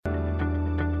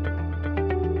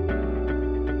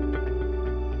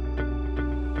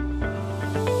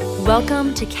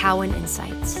Welcome to Cowen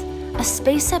Insights, a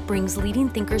space that brings leading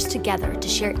thinkers together to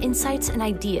share insights and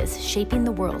ideas shaping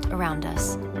the world around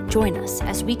us. Join us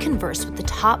as we converse with the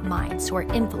top minds who are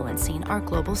influencing our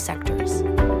global sectors.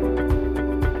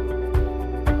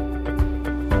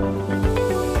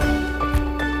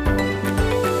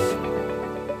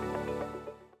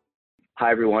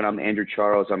 Hi, everyone. I'm Andrew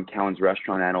Charles. I'm Cowen's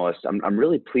restaurant analyst. I'm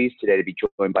really pleased today to be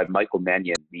joined by Michael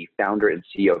Mannion, the founder and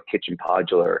CEO of Kitchen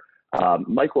Podular.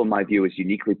 Michael, in my view, is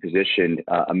uniquely positioned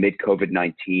amid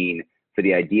COVID-19 for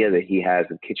the idea that he has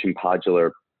of Kitchen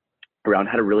Podular around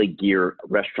how to really gear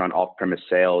restaurant off-premise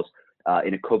sales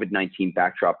in a COVID-19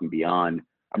 backdrop and beyond.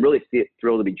 I'm really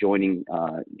thrilled to be joining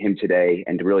him today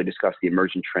and to really discuss the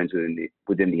emerging trends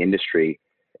within the industry.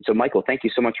 So, Michael, thank you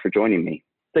so much for joining me.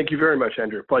 Thank you very much,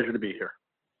 Andrew. Pleasure to be here.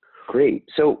 Great.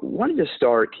 So wanted to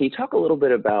start, can you talk a little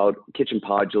bit about Kitchen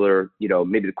Podular,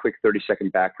 maybe the quick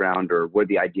 30-second background or where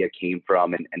the idea came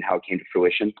from and how it came to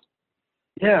fruition?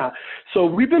 Yeah. So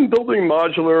we've been building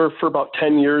modular for about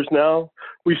 10 years now.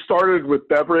 We started with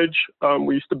beverage.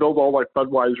 We used to build all like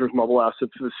Budweiser's mobile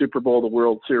assets for the Super Bowl, the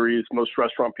World Series. Most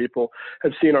restaurant people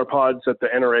have seen our pods at the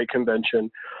NRA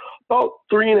convention. About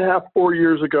 3.5, 4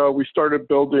 years ago, we started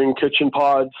building kitchen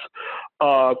pods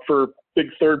for big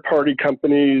third-party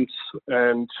companies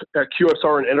and at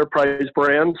QSR and enterprise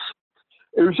brands.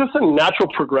 It was just a natural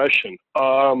progression.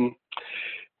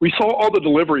 We saw all the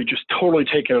delivery just totally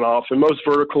taking off. In most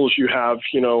verticals, you have,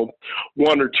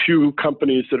 one or two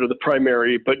companies that are the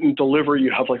primary, but in delivery,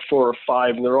 you have like 4 or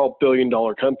 5, and they're all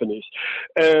billion-dollar companies.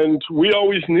 And we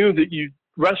always knew that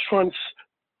restaurants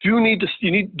do need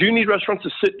restaurants to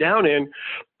sit down in,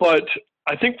 but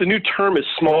I think the new term is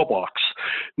small box.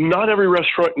 Not every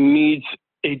restaurant needs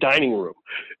a dining room,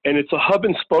 and it's a hub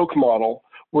and spoke model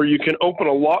where you can open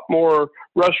a lot more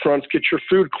restaurants, get your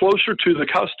food closer to the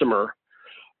customer,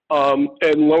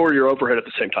 and lower your overhead at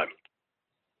the same time.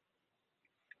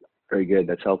 Very good.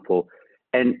 That's helpful.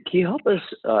 And can you help us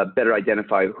better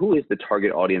identify who is the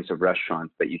target audience of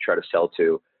restaurants that you try to sell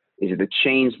to? Is it the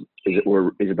chains? Is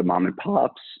it the mom and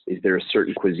pops? Is there a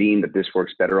certain cuisine that this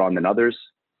works better on than others?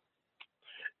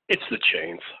 It's the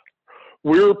chains.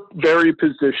 We're very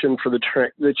positioned for the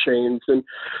chains. And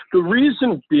the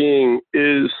reason being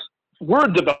is we're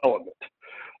a development.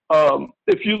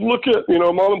 If you look at,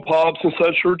 mom and pops and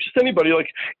such, or just anybody,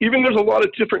 even there's a lot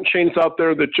of different chains out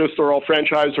there that just are all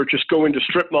franchise or just go into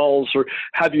strip malls or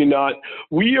have you not.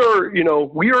 We are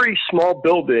a small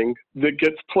building that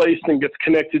gets placed and gets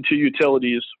connected to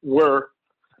utilities wherever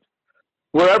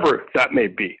that may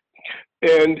be.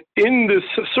 And in this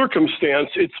circumstance,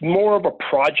 it's more of a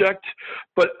project,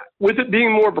 but with it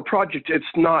being more of a project, it's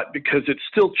not, because it's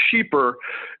still cheaper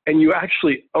and you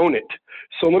actually own it.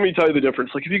 So let me tell you the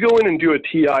difference. Like if you go in and do a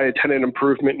TI, a tenant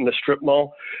improvement in a strip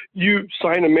mall, you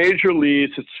sign a major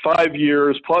lease, it's 5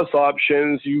 years plus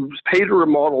options, you pay to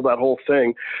remodel that whole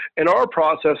thing. In our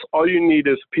process, all you need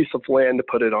is a piece of land to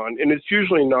put it on. And it's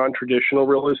usually non-traditional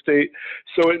real estate.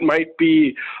 So it might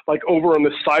be like over on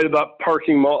the side of that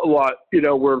parking lot,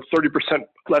 where 30%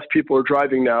 less people are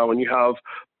driving now, and you have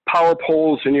power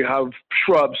poles and you have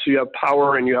shrubs, so you have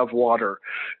power and you have water.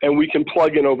 And we can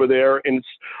plug in over there, and it's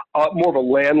more of a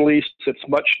land lease. It's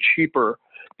much cheaper.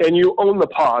 And you own the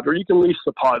pod, or you can lease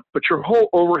the pod, but your whole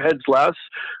overhead's less,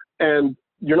 and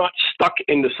you're not stuck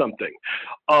into something.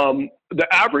 The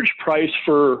average price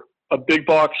for a big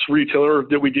box retailer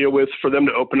that we deal with for them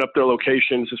to open up their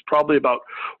locations is probably about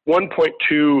 $1.2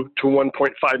 to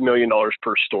 $1.5 million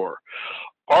per store.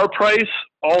 Our price,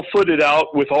 all footed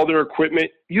out with all their equipment,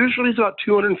 usually is about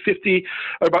 $200,000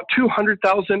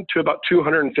 to about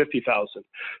 $250,000.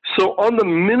 So on the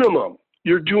minimum,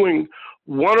 you're doing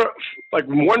one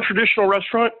traditional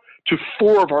restaurant to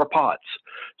 4 of our pods.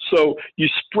 So you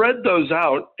spread those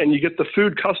out and you get the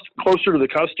food closer to the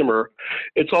customer.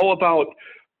 It's all about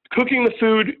cooking the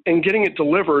food and getting it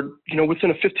delivered,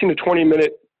 within a 15 to 20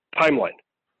 minute timeline.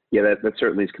 Yeah, that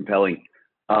certainly is compelling.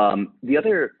 The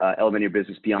other element of your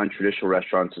business beyond traditional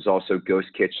restaurants is also ghost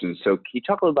kitchens. So can you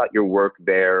talk a little about your work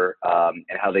there and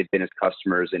how they've been as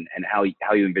customers and how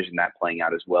you envision that playing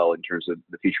out as well in terms of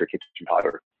the future of Kitchen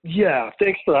Podular? Yeah,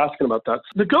 thanks for asking about that.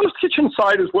 The ghost kitchen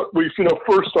side is what we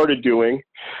first started doing.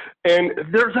 And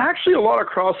there's actually a lot of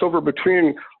crossover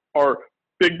between our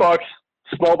big box,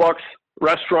 small box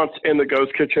restaurants and the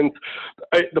ghost kitchens.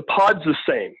 The pod's the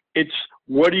same. It's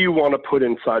what do you want to put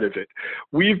inside of it?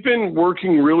 We've been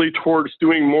working really towards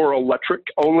doing more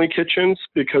electric-only kitchens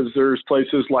because there's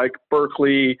places like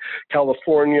Berkeley,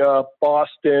 California,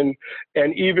 Boston,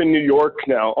 and even New York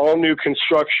now. All new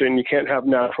construction, you can't have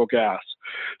natural gas.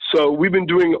 So we've been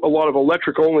doing a lot of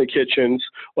electric-only kitchens,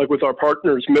 like with our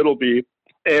partners, Middleby,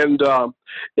 And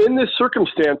in this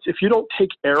circumstance, if you don't take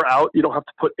air out, you don't have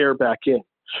to put air back in,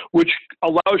 which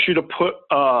allows you to put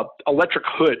electric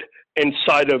hood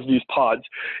inside of these pods.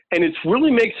 And it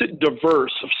really makes it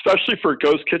diverse, especially for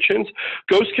ghost kitchens.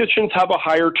 Ghost kitchens have a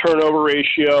higher turnover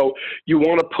ratio. You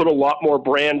want to put a lot more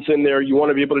brands in there. You want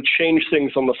to be able to change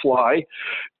things on the fly.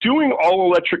 Doing all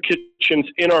electric kitchens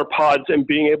in our pods and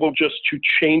being able just to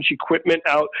change equipment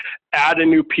out, add a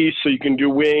new piece so you can do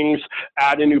wings,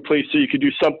 add a new place so you could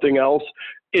do something else,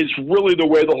 is really the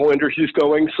way the whole industry is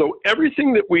going. So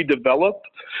everything that we develop,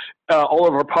 all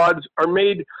of our pods are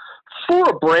made for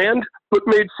a brand, but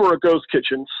made for a ghost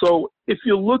kitchen. So if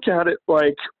you look at it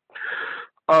like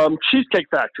Cheesecake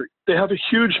Factory, they have a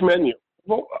huge menu.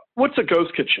 Well, what's a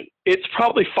ghost kitchen? It's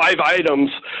probably 5 items,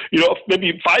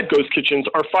 maybe 5 ghost kitchens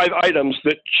are 5 items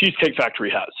that Cheesecake Factory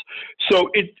has. So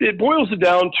it boils it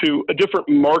down to a different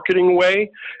marketing way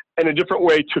and a different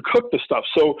way to cook the stuff.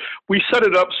 So we set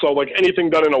it up so like anything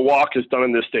done in a wok is done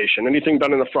in this station. Anything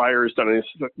done in the fryer is done in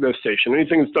this station.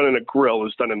 Anything that's done in a grill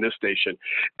is done in this station.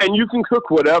 And you can cook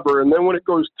whatever. And then when it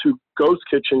goes to ghost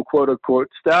kitchen, quote unquote,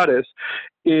 status,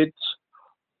 it's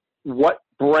what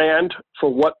brand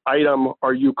for what item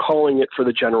are you calling it for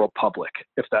the general public,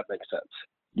 if that makes sense.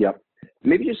 Yep.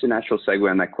 Maybe just a natural segue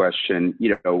on that question.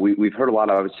 We've heard a lot,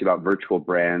 obviously, about virtual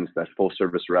brands that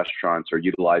full-service restaurants are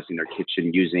utilizing their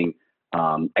kitchen using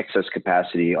excess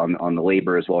capacity on the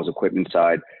labor as well as equipment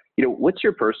side. What's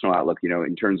your personal outlook,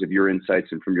 in terms of your insights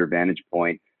and from your vantage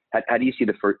point? How do you see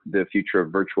the future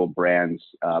of virtual brands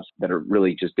that are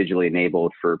really just digitally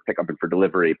enabled for pickup and for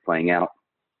delivery playing out?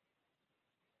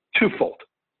 Twofold,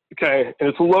 okay? And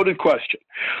it's a loaded question.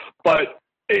 But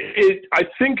I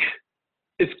think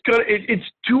it's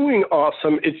doing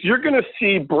awesome. You're going to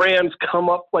see brands come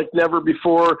up like never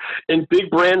before, and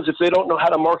big brands, if they don't know how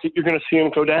to market, you're going to see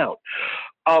them go down.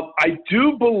 I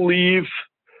do believe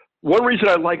one reason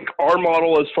I like our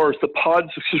model as far as the pods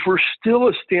is because we're still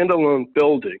a standalone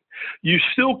building. You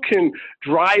still can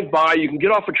drive by, you can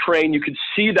get off a train, you can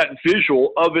see that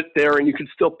visual of it there, and you can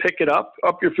still pick it up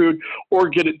your food, or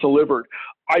get it delivered.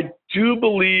 I do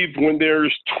believe when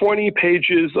there's 20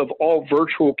 pages of all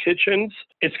virtual kitchens,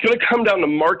 it's going to come down to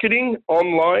marketing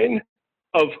online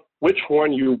of which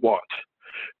one you want.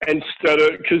 Instead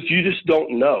of, because you just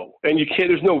don't know, and you can't,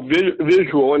 there's no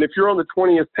visual. And if you're on the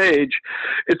 20th page,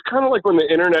 it's kind of like when the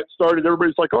internet started,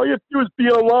 everybody's like, all you have to do is be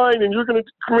online and you're going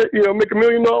to, make $1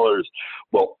 million.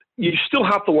 Well, you still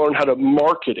have to learn how to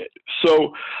market it.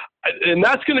 So, and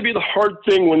that's going to be the hard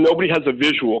thing when nobody has a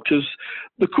visual, because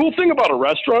the cool thing about a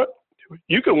restaurant,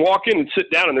 you can walk in and sit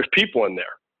down and there's people in there.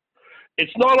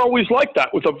 It's not always like that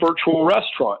with a virtual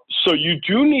restaurant. So you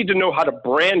do need to know how to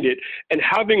brand it, and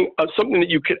having something that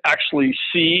you could actually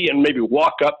see and maybe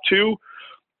walk up to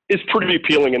is pretty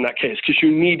appealing in that case, because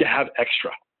you need to have extra.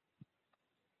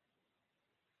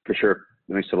 For sure.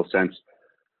 That makes total sense.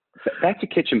 Back to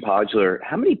Kitchen Podular,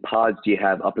 how many pods do you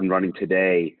have up and running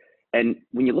today? And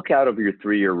when you look out over your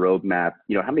 3-year roadmap,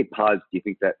 how many pods do you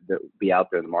think that will be out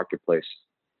there in the marketplace?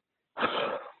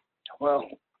 Well,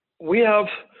 we have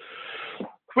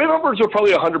upwards of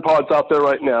probably 100 pods out there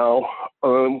right now.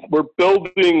 We're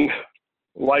building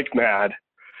like mad.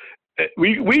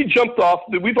 We jumped off.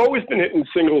 We've always been hitting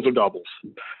singles or doubles.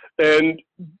 And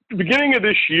the beginning of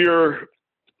this year,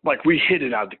 like, we hit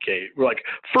it out the gate. We're like,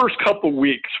 first couple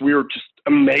weeks, we were just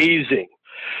amazing.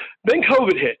 Then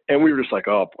COVID hit, and we were just like,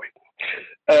 oh boy.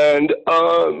 And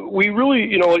we really,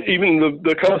 even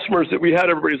the customers that we had,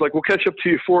 everybody's like, we'll catch up to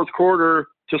you fourth quarter,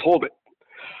 just hold it.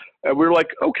 And we were like,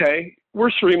 okay,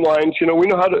 we're streamlined. We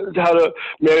know how to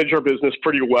manage our business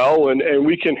pretty well, and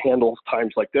we can handle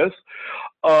times like this.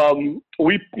 So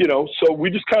we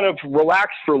just kind of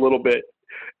relaxed for a little bit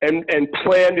and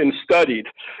planned and studied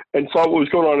and saw what was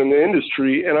going on in the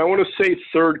industry. And I want to say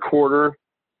third quarter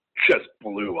just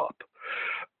blew up.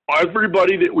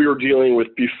 Everybody that we were dealing with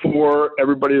before,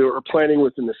 everybody that we're planning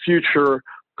with in the future,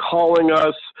 calling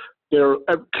us,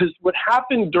 because what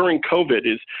happened during COVID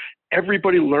is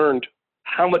everybody learned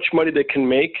how much money they can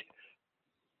make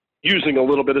using a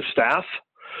little bit of staff,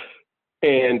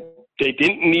 and they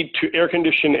didn't need to air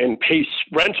condition and pay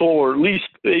rental or lease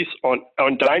space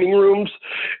on dining rooms,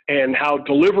 and how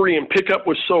delivery and pickup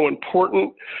was so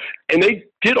important. And they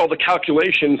did all the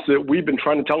calculations that we've been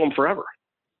trying to tell them forever.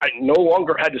 I no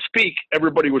longer had to speak.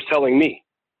 Everybody was telling me.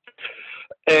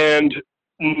 And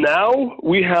now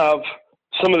we have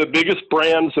some of the biggest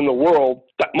brands in the world,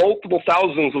 that multiple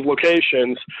thousands of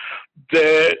locations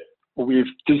that we've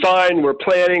designed, we're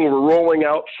planning, we're rolling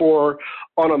out for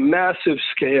on a massive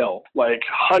scale, like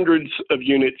hundreds of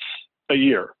units a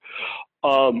year.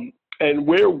 And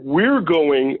where we're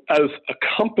going as a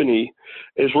company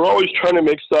is we're always trying to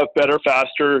make stuff better,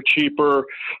 faster, cheaper,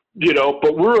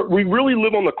 but we really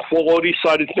live on the quality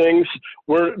side of things,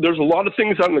 where there's a lot of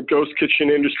things out in the ghost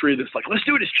kitchen industry that's like, let's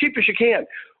do it as cheap as you can.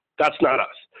 That's not us.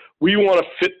 We want to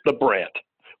fit the brand.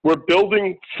 We're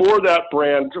building for that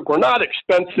brand. We're not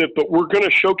expensive, but we're going to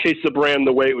showcase the brand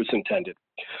the way it was intended.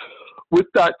 With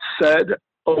that said,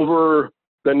 over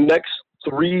the next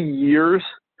 3 years,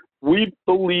 we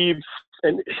believe,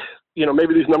 and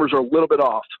maybe these numbers are a little bit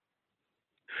off,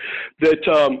 that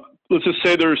let's just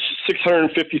say there's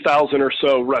 650,000 or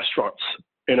so restaurants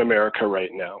in America right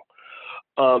now.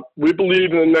 We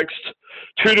believe in the next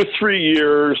 2 to 3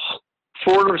 years,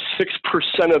 4 to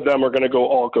 6% of them are going to go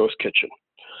all ghost kitchen.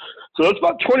 So that's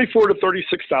about 24 to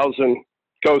 36,000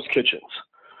 ghost kitchens.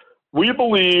 We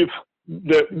believe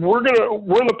that we're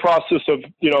in the process of,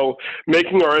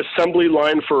 making our assembly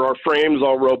line for our frames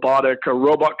all robotic. A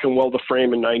robot can weld a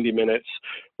frame in 90 minutes.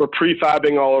 We're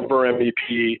prefabbing all of our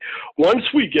MEP. Once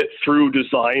we get through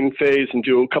design phase and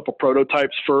do a couple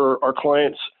prototypes for our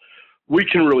clients, we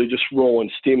can really just roll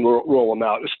them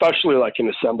out, especially like an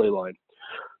assembly line.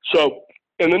 So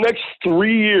in the next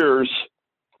 3 years,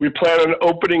 we plan on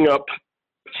opening up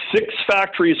 6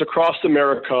 factories across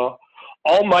America,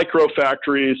 all micro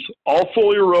factories, all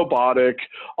fully robotic,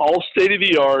 all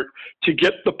state-of-the-art, to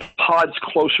get the pods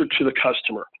closer to the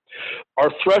customer.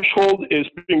 Our threshold is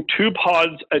putting 2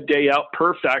 pods a day out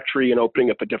per factory and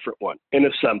opening up a different one in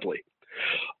assembly.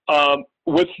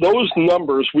 With those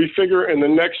numbers, we figure in the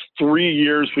next 3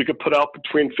 years, we could put out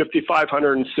between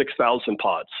 5,500 and 6,000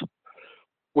 pods,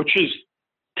 which is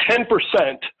 10%.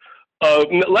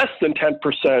 Less than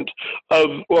 10%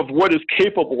 of what is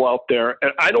capable out there.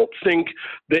 And I don't think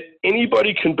that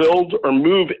anybody can build or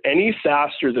move any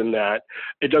faster than that.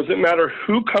 It doesn't matter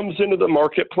who comes into the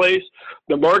marketplace.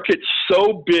 The market's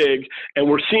so big, and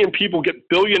we're seeing people get $1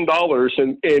 billion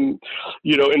in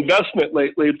investment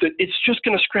lately, that it's just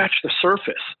going to scratch the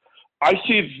surface. I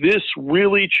see this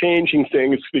really changing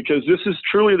things, because this is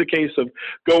truly the case of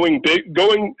going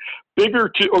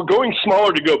bigger or going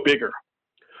smaller to go bigger.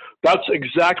 That's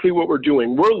exactly what we're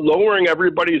doing. We're lowering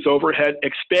everybody's overhead,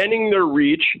 expanding their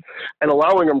reach, and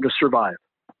allowing them to survive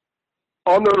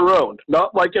on their own,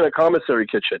 not like in a commissary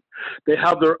kitchen. They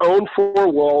have their own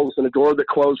 4 walls and a door that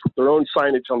closes with their own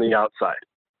signage on the outside.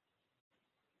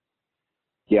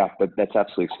 Yeah, but that's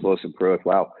absolutely explosive growth.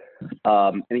 Wow.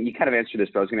 And you kind of answered this,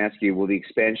 but I was going to ask you, will the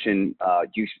expansion,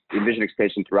 do you envision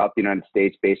expansion throughout the United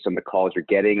States based on the calls you're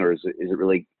getting, or is it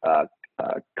really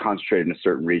concentrated in a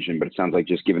certain region? But it sounds like,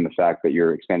 just given the fact that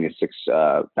you're expanding to 6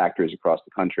 factories across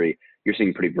the country, you're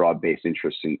seeing pretty broad-based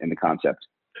interest in the concept.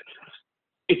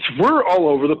 We're all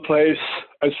over the place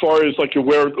as far as like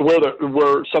where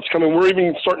stuff's coming. We're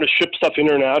even starting to ship stuff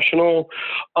international.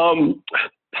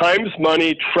 Time's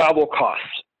money, travel costs.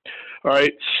 All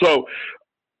right. So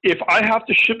if I have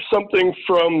to ship something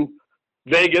from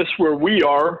Vegas, where we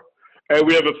are, and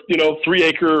we have a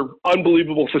 3-acre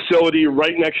unbelievable facility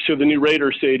right next to the new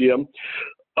Raider Stadium.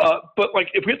 But like,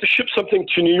 if we have to ship something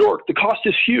to New York, the cost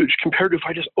is huge compared to if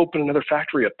I just open another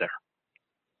factory up there.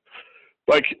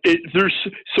 Like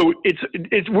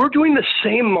we're doing the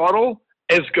same model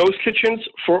as ghost kitchens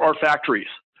for our factories,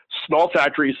 small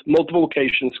factories, multiple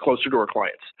locations closer to our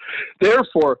clients.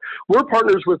 Therefore, we're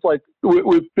partners with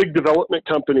big development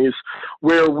companies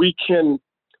where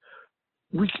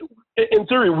in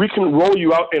theory, we can roll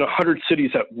you out in 100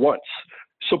 cities at once.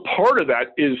 So part of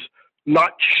that is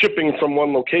not shipping from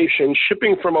one location,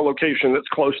 shipping from a location that's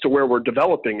close to where we're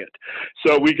developing it.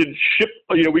 So we could ship,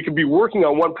 we could be working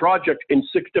on one project in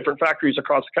 6 different factories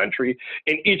across the country,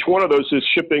 and each one of those is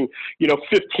shipping,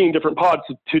 15 different pods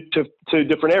to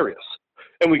different areas.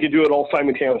 And we can do it all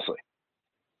simultaneously.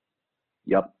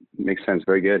 Yep, makes sense.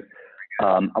 Very good.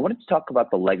 I wanted to talk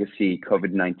about the legacy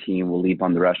COVID-19 will leave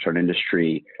on the restaurant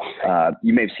industry.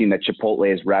 You may have seen that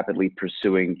Chipotle is rapidly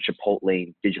pursuing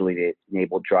Chipotle digitally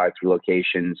enabled drive-through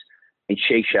locations, and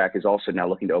Shake Shack is also now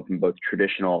looking to open both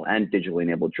traditional and digitally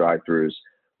enabled drive-throughs.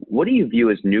 What do you view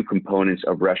as new components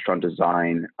of restaurant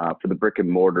design for the brick and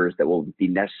mortars that will be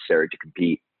necessary to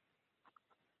compete?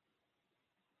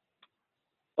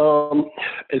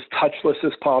 As touchless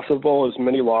as possible, as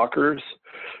many lockers.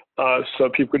 So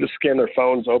people can just scan their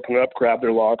phones, open it up, grab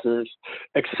their lockers.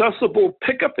 Accessible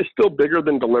pickup is still bigger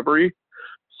than delivery.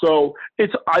 So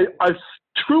I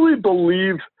truly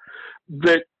believe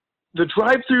that the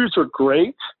drive-thrus are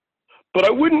great, but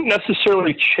I wouldn't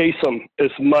necessarily chase them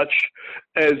as much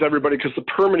as everybody, because the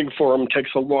permitting for them takes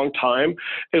a long time.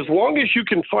 As long as you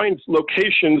can find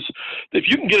locations, if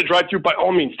you can get a drive-thru, by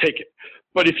all means, take it.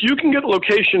 But if you can get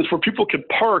locations where people can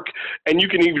park and you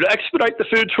can either expedite the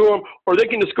food to them or they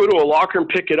can just go to a locker and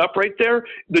pick it up right there,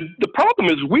 the problem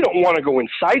is we don't want to go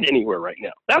inside anywhere right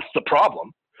now. That's the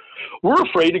problem. We're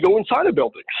afraid to go inside of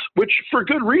buildings, which for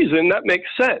good reason, that makes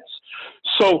sense.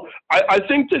 So I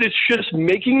think that it's just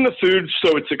making the food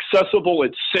so it's accessible,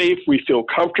 it's safe, we feel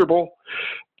comfortable,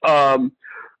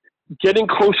 getting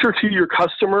closer to your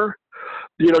customer.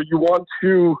 You know, you want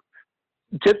to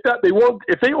get that.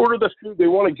 If they order the food, they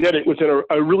want to get it within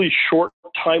a really short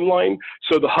timeline.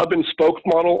 So the hub and spoke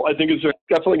model, I think, is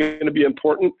definitely going to be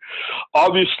important.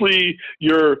 Obviously,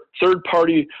 your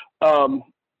third-party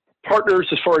partners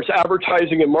as far as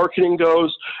advertising and marketing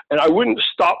goes, and I wouldn't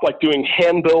stop like doing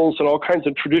handbills and all kinds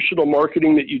of traditional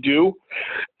marketing that you do.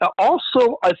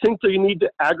 Also, I think they need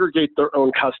to aggregate their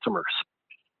own customers,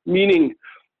 meaning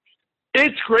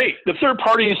it's great. The third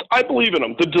parties, I believe in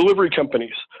them, the delivery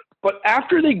companies. But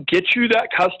after they get you that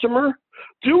customer,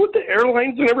 do what the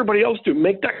airlines and everybody else do.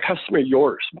 Make that customer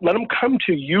yours. Let them come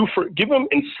to you give them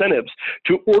incentives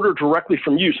to order directly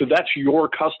from you. So that's your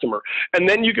customer. And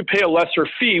then you could pay a lesser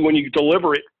fee when you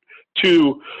deliver it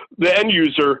to the end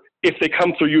user if they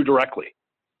come through you directly,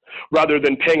 rather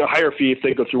than paying a higher fee if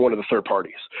they go through one of the third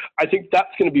parties. I think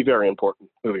that's going to be very important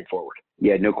moving forward.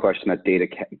 Yeah, no question that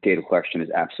data collection is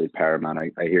absolutely paramount.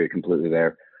 I hear you completely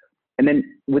there. And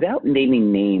then without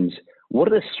naming names, what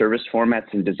are the service formats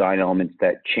and design elements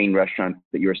that chain restaurants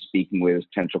that you're speaking with as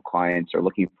potential clients are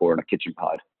looking for in a kitchen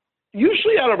pod?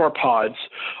 Usually out of our pods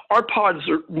are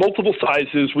multiple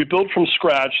sizes. We build from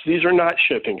scratch. These are not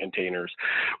shipping containers.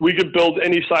 We could build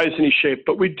any size, any shape,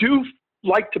 but we do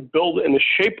like to build in the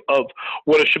shape of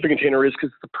what a shipping container is because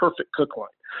it's the perfect cook line.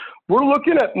 We're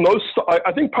looking at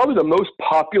I think probably the most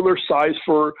popular size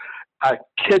for a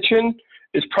kitchen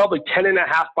is probably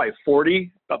 10.5 by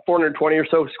 40, about 420 or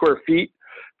so square feet.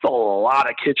 It's a lot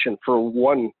of kitchen for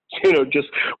one, just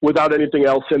without anything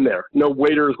else in there. No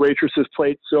waiters, waitresses,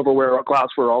 plates, silverware,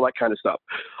 glassware, all that kind of stuff.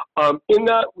 In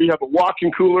that, we have a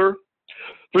walk-in cooler,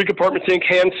 3-compartment sink,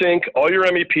 hand sink, all your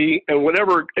MEP, and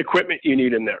whatever equipment you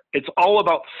need in there. It's all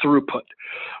about throughput.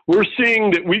 We're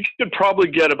seeing that we could probably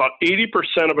get about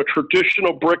 80% of a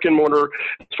traditional brick and mortar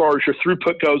as far as your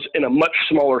throughput goes in a much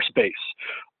smaller space.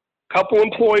 Couple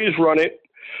employees run it.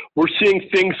 We're seeing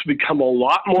things become a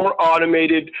lot more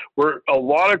automated, where a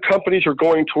lot of companies are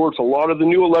going towards a lot of the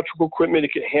new electrical equipment.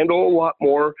 It can handle a lot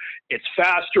more. It's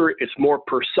faster. It's more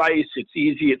precise. It's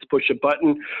easy. It's push a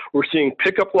button. We're seeing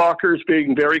pickup lockers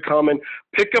being very common,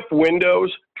 pickup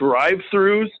windows,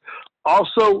 drive-throughs,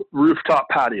 also rooftop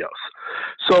patios.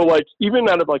 So like even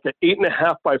out of like an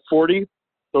 8.5 by 40,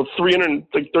 so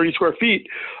 330 square feet,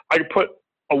 I could put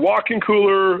a walk-in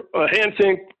cooler, a hand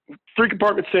sink,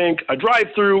 3-compartment sink, a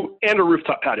drive-through, and a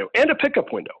rooftop patio, and a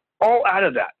pickup window, all out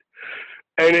of that.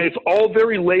 And it's all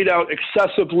very laid out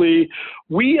accessibly.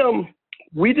 We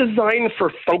design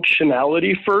for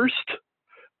functionality first,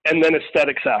 and then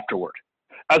aesthetics afterward,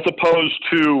 as opposed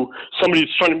to somebody's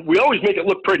trying to, we always make it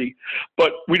look pretty,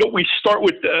 but we start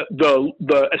with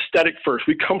the aesthetic first.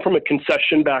 We come from a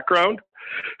concession background,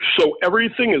 so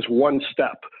everything is one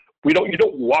step. You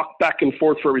don't walk back and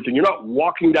forth for everything. You're not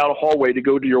walking down a hallway to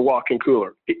go to your walk-in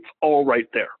cooler. It's all right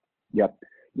there. Yep.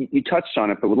 You touched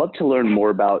on it, but we'd love to learn more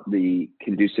about the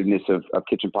conduciveness of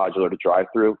Kitchen Podular to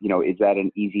drive-through. Is that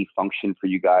an easy function for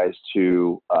you guys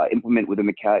to implement within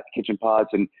the kitchen pods?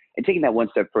 And taking that one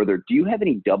step further, do you have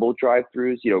any double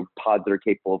drive-throughs, pods that are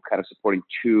capable of kind of supporting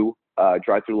 2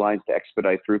 drive-through lines to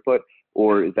expedite throughput?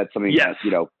 Or is that something yes.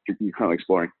 that, you're currently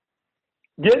exploring?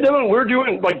 Yeah, no, we're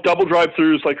doing like double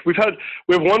drive-throughs. Like we have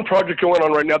one project going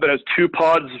on right now that has 2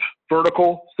 pods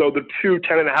vertical. So the 2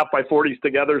 10.5 by 40s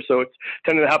together. So it's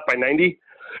 10.5 by 90.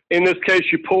 In this case,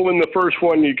 you pull in the first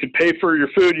one, you could pay for your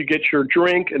food, you get your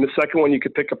drink, and the second one, you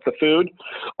could pick up the food.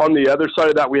 On the other side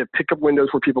of that, we have pickup windows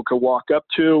where people could walk up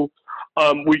to.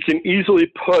 We can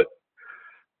easily put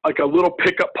like a little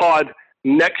pickup pod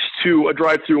next to a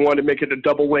drive-through one to make it a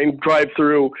double lane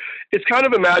drive-through. It's kind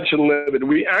of Imagine Living.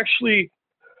 We actually,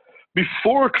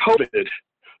 before COVID,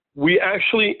 we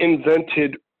actually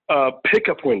invented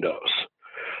pickup windows.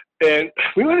 And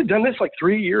we might have done this like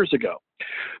 3 years ago.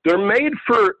 They're made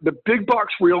for the big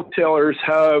box retailers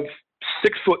have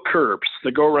 6-foot curbs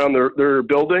that go around their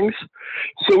buildings.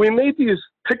 So we made these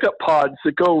pickup pods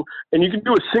that go, and you can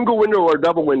do a single window or a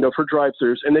double window for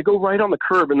drive-thrus, and they go right on the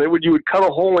curb. And then you would cut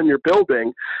a hole in your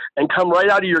building and come right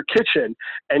out of your kitchen.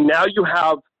 And now you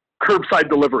have curbside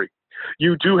delivery.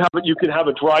 You can have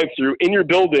a drive-through in your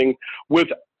building with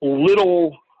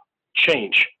little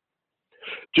change.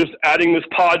 Just adding this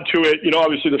pod to it,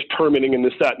 obviously there's permitting and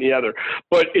this, that, and the other,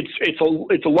 but it's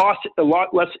a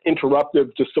lot less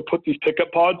interruptive just to put these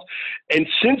pickup pods. And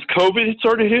since COVID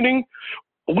started hitting,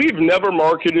 we've never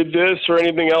marketed this or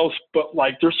anything else, but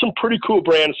there's some pretty cool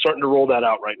brands starting to roll that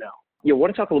out right now. I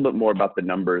want to talk a little bit more about the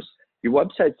numbers. Your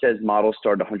website says models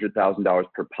start $100,000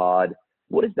 per pod.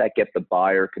 What does that get the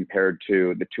buyer compared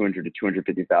to the $200,000 to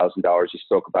 $250,000 you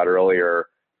spoke about earlier?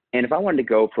 And if I wanted to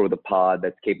go for the pod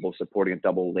that's capable of supporting a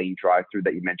double lane drive-through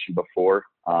that you mentioned before,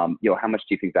 how much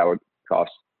do you think that would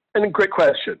cost? And a great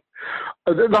question.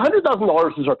 The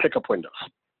 $100,000 is our pickup windows.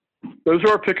 Those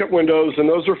are our pickup windows, and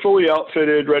those are fully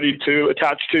outfitted, ready to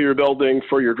attach to your building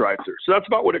for your drive-through. So that's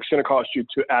about what it's going to cost you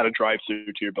to add a drive-through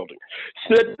to your building.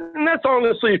 And that's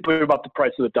honestly about the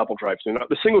price of the double drive-through. Now,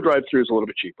 the single drive-through is a little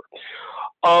bit cheaper.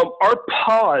 Our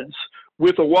pods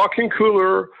with a walk-in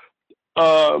cooler,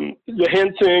 the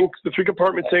hand sink, the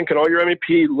 3-compartment sink, and all your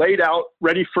MEP laid out,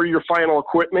 ready for your final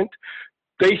equipment,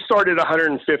 they start at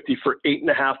 $150 for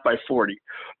 8.5 by 40.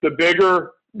 The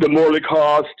bigger, the more they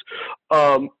cost.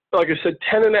 Like I said,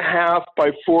 10.5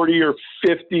 by 40 or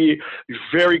 50 is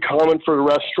very common for the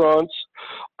restaurants.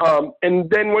 And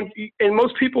then and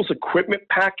most people's equipment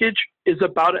package is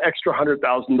about an extra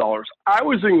 $100,000. I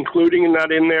was including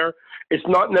that in there. It's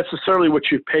not necessarily what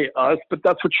you pay us, but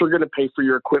that's what you're going to pay for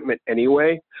your equipment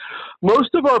anyway.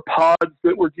 Most of our pods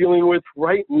that we're dealing with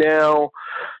right now,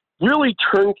 really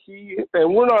turnkey,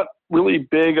 and we're not really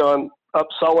big on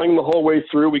upselling the whole way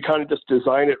through. We kind of just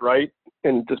design it right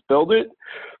and just build it.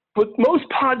 But most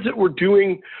pods that we're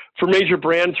doing for major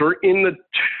brands are in the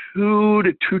 $200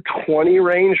 to $220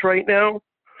 range right now.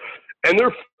 And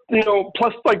they're,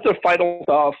 plus their final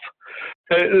stuff,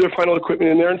 their final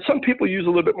equipment in there. And some people use a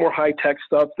little bit more high-tech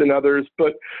stuff than others,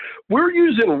 but we're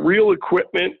using real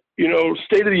equipment,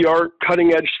 state-of-the-art,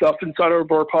 cutting-edge stuff inside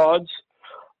of our pods.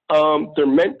 They're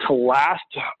meant to last.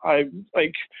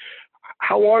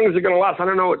 How long is it going to last? I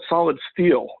don't know. It's solid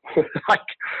steel.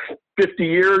 50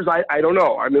 years? I don't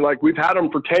know. We've had them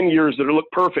for 10 years that look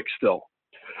perfect still.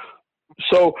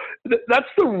 So that's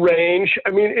the range.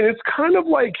 And it's kind of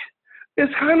like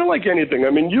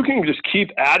anything. You can just keep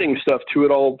adding stuff to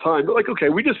it all the time. But okay,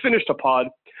 we just finished a pod.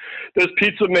 There's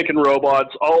pizza making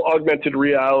robots, all augmented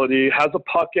reality, has a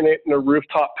puck in it and a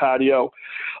rooftop patio.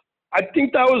 I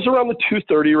think that was around the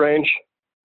 $230 range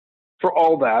for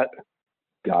all that.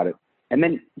 Got it. And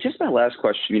then just my last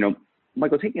question,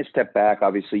 Michael, taking a step back,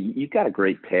 obviously you've got a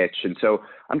great pitch. And so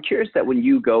I'm curious that when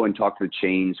you go and talk to the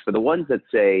chains, for the ones that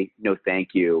say, no, thank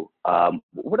you,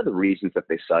 what are the reasons that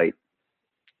they cite?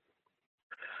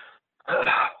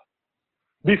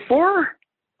 Before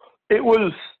they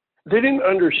didn't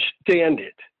understand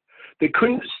it. They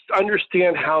couldn't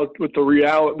understand how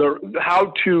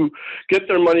to get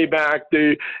their money back.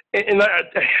 There's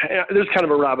kind of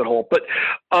a rabbit hole, but,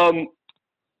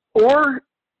 or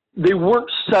they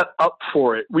weren't set up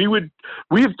for it.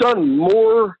 We've done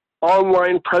more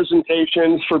online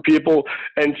presentations for people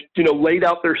and, laid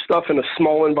out their stuff in a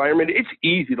small environment. It's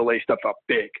easy to lay stuff up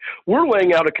big. We're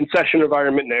laying out a concession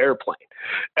environment in an airplane,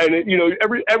 and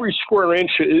every square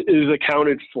inch is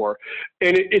accounted for.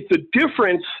 And the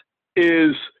difference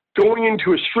is going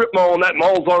into a strip mall and that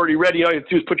mall's already ready. All you have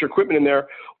to do is put your equipment in there,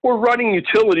 or running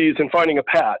utilities and finding a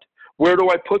pad. Where do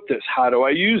I put this? How do I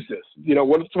use this?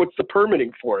 What's the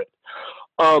permitting for it?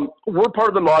 We're part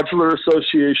of the Modular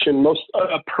Association. Most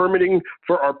permitting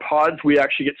for our pods, we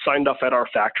actually get signed off at our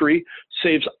factory.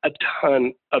 Saves a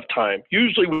ton of time.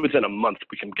 Usually within a month,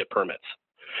 we can get permits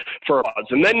for our pods.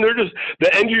 And then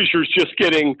the end users just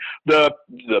getting the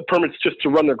permits just to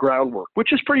run their groundwork,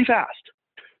 which is pretty fast.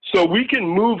 So we can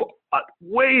move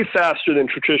way faster than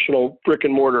traditional brick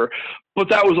and mortar, but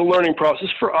that was a learning process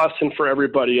for us and for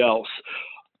everybody else.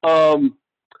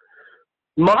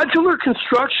 Modular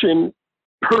construction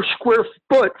per square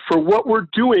foot for what we're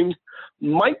doing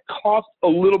might cost a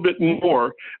little bit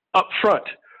more up front.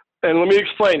 And let me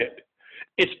explain it.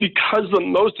 It's because the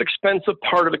most expensive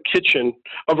part of the kitchen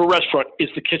of a restaurant is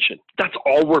the kitchen. That's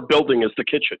all we're building is the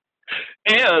kitchen.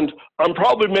 And I'm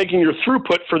probably making your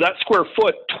throughput for that square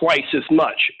foot twice as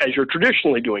much as you're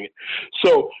traditionally doing it.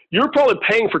 So you're probably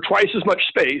paying for twice as much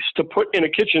space to put in a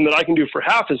kitchen that I can do for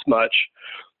half as much.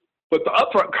 But the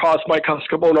upfront cost might cost a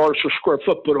couple of dollars per square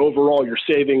foot, but overall you're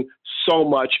saving so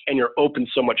much and you're open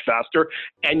so much faster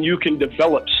and you can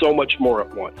develop so much more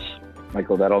at once.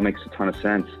 Michael, that all makes a ton of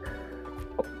sense.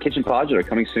 Kitchen Podular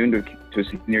coming soon to a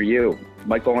city near you.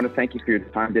 Michael, I want to thank you for your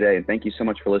time today and thank you so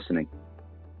much for listening.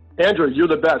 Andrew, you're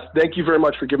the best. Thank you very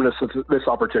much for giving us this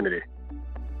opportunity.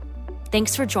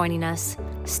 Thanks for joining us.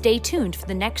 Stay tuned for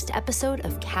the next episode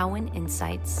of Cowan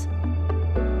Insights.